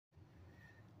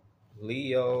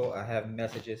Leo, I have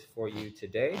messages for you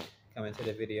today. Come into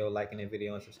the video, liking the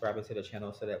video, and subscribing to the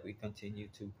channel so that we continue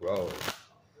to grow.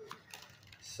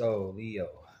 So, Leo,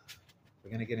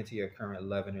 we're going to get into your current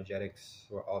love energetics.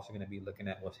 We're also going to be looking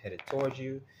at what's headed towards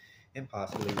you and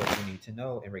possibly what you need to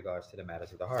know in regards to the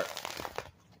matters of the heart.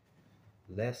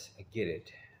 Let's get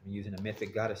it. I'm using the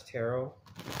Mythic Goddess Tarot.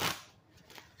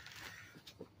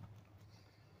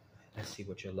 Let's see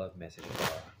what your love messages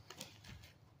are.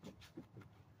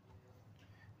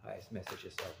 Highest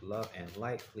messages of love and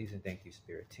light. Please and thank you,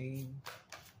 Spirit Team.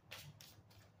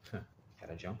 Got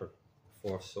a jumper.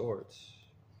 4 of Swords.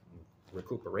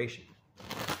 Recuperation.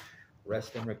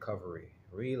 Rest and recovery.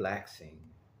 Relaxing.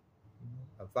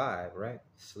 A vibe, right?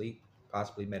 Sleep.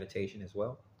 Possibly meditation as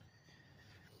well.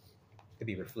 Could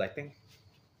be reflecting.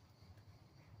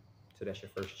 So that's your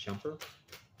first jumper.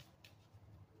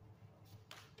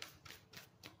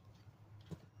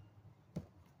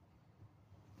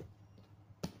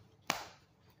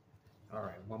 All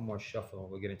right, one more shuffle.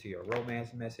 We'll get into your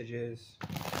romance messages.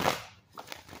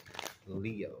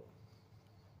 Leo.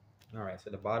 All right, so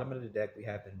the bottom of the deck we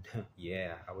have the,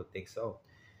 yeah, I would think so.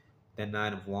 The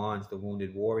 9 of Wands, the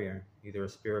wounded warrior, either a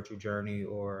spiritual journey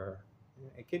or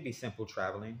it could be simple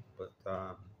traveling. But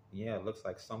yeah, it looks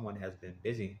like someone has been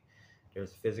busy.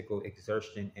 There's physical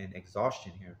exertion and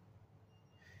exhaustion here.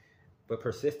 But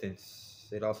persistence,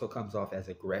 it also comes off as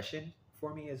aggression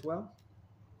for me as well.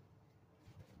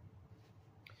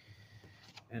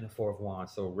 And the 4 of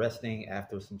Wands. So resting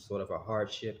after some sort of a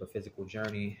hardship, a physical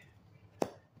journey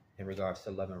in regards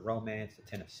to love and romance. The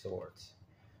 10 of Swords.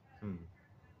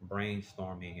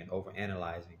 Brainstorming and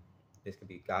overanalyzing. This could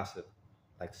be gossip,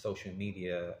 like social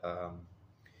media,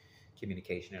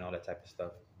 communication and all that type of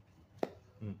stuff.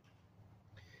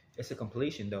 It's a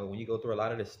completion though. When you go through a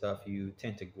lot of this stuff, you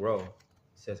tend to grow. It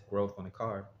says growth on the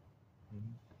card.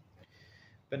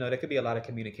 But no, there could be a lot of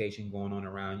communication going on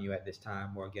around you at this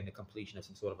time, or again, the completion of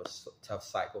some sort of a tough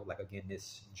cycle. Like again,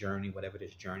 this journey, whatever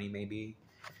this journey may be,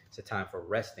 it's a time for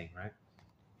resting, right?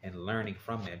 And learning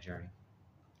from that journey.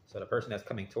 So the person that's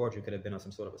coming towards you could have been on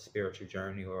some sort of a spiritual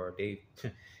journey, or they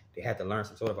had to learn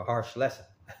some sort of a harsh lesson.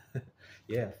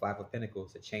 Yeah, 5 of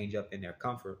Pentacles, a change up in their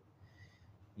comfort.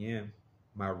 Yeah,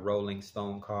 my Rolling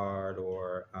Stone card,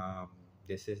 or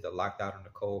this is the Locked Out on the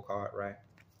Cold card, right?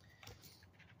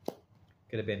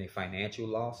 Could have been a financial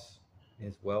loss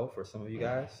as well for some of you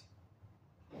guys.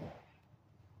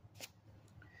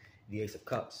 The Ace of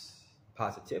Cups,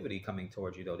 positivity coming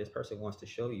towards you though. This person wants to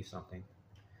show you something.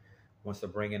 Wants to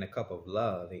bring in a cup of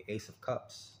love, the Ace of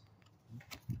Cups.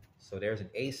 So there's an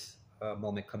ace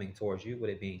moment coming towards you with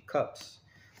it being cups.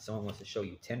 Someone wants to show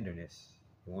you tenderness,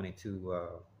 wanting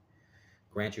to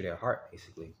grant you their heart,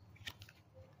 basically.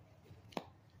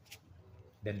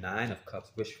 The 9 of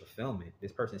Cups, wish fulfillment.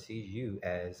 This person sees you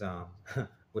as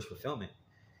wish fulfillment.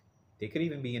 They could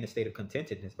even be in a state of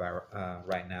contentedness by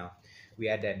right now. We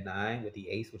add that 9 with the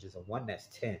ace, which is a 1, that's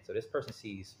 10. So this person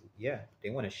sees, yeah, they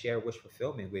want to share wish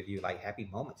fulfillment with you, like happy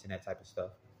moments and that type of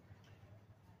stuff.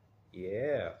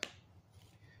 Yeah.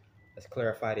 Let's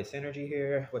clarify this energy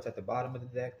here. What's at the bottom of the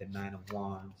deck? The 9 of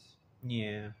Wands.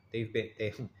 Yeah,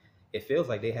 it feels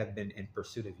like they have been in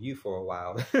pursuit of you for a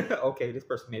while. Okay, this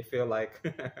person may feel like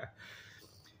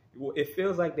it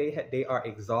feels like they are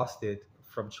exhausted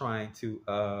from trying to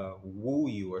woo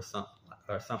you or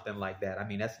something like that. I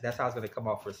mean, that's how it's going to come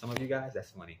off for some of you guys.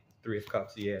 That's funny. 3 of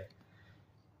Cups, yeah.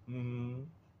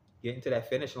 Getting to that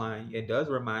finish line. It does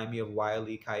remind me of Wile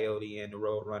E. Coyote and the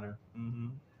Roadrunner.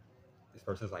 This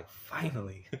person's like,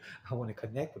 finally, I want to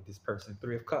connect with this person.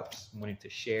 3 of Cups, wanting to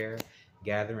share,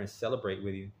 gather, and celebrate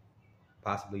with you.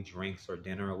 Possibly drinks or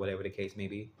dinner or whatever the case may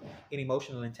be. An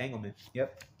emotional entanglement.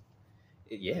 Yep.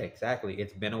 Yeah, exactly.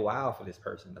 It's been a while for this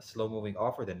person. A slow-moving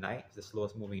offer. The Knight is the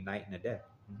slowest moving knight in the deck.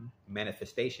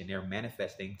 Manifestation. They're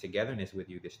manifesting togetherness with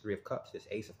you. This 3 of Cups. This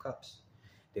Ace of Cups.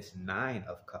 This 9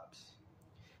 of Cups.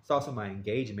 It's also my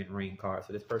engagement ring card.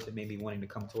 So this person may be wanting to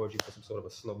come towards you for some sort of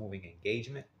a slow-moving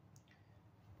engagement.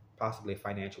 Possibly a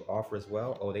financial offer as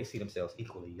well. Oh, they see themselves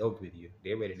equally yoked with you.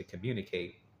 They're ready to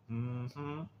communicate.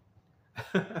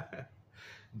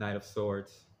 Knight of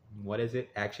Swords. What is it?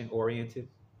 Action oriented.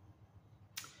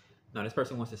 Now this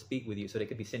person wants to speak with you, so they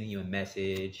could be sending you a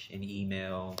message, an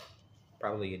email,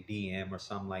 probably a DM or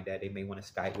something like that. They may want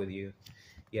to Skype with you.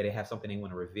 Yeah, they have something they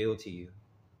want to reveal to you.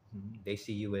 They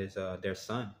see you as their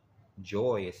son.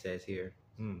 Joy, it says here.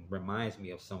 Reminds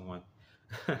me of someone.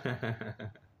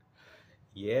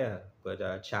 Yeah,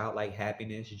 but childlike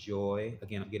happiness, joy.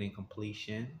 Again, I'm getting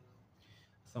completion.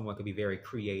 Someone could be very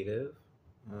creative.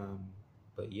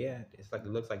 But yeah, it's like, it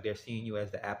looks like they're seeing you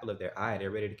as the apple of their eye.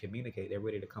 They're ready to communicate. They're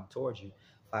ready to come towards you.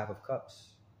 5 of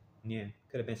Cups. Yeah,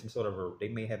 could have been some sort of they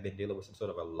may have been dealing with some sort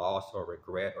of a loss or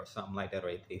regret or something like that,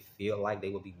 or they feel like they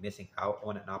will be missing out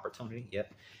on an opportunity.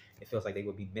 Yep, it feels like they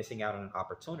will be missing out on an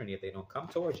opportunity if they don't come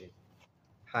towards you.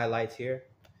 Highlights here: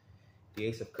 the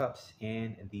Ace of Cups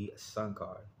and the Sun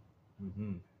card.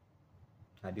 hmm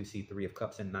I do see Three of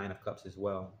Cups and Nine of Cups as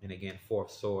well, and again Four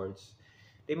of Swords.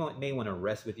 They may want to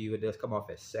rest with you. It does come off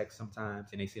as sex sometimes,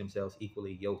 and they see themselves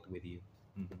equally yoked with you.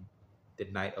 hmm The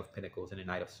Knight of Pentacles and the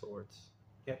Knight of Swords.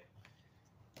 Yep.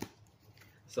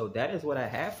 So that is what I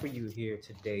have for you here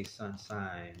today, sun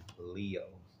sign Leo.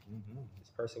 This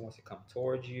person wants to come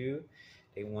towards you.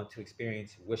 They want to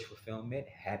experience wish fulfillment,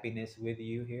 happiness with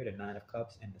you here, the Nine of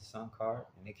Cups and the Sun card,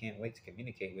 and they can't wait to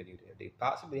communicate with you. They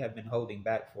possibly have been holding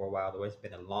back for a while, though it's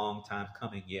been a long time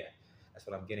coming. Yeah, that's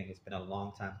what I'm getting. It's been a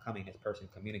long time coming. This person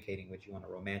communicating with you on a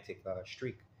romantic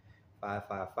streak.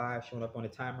 555 showing up on the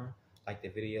timer. Like the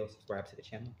video, subscribe to the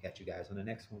channel. Catch you guys on the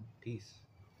next one. Peace.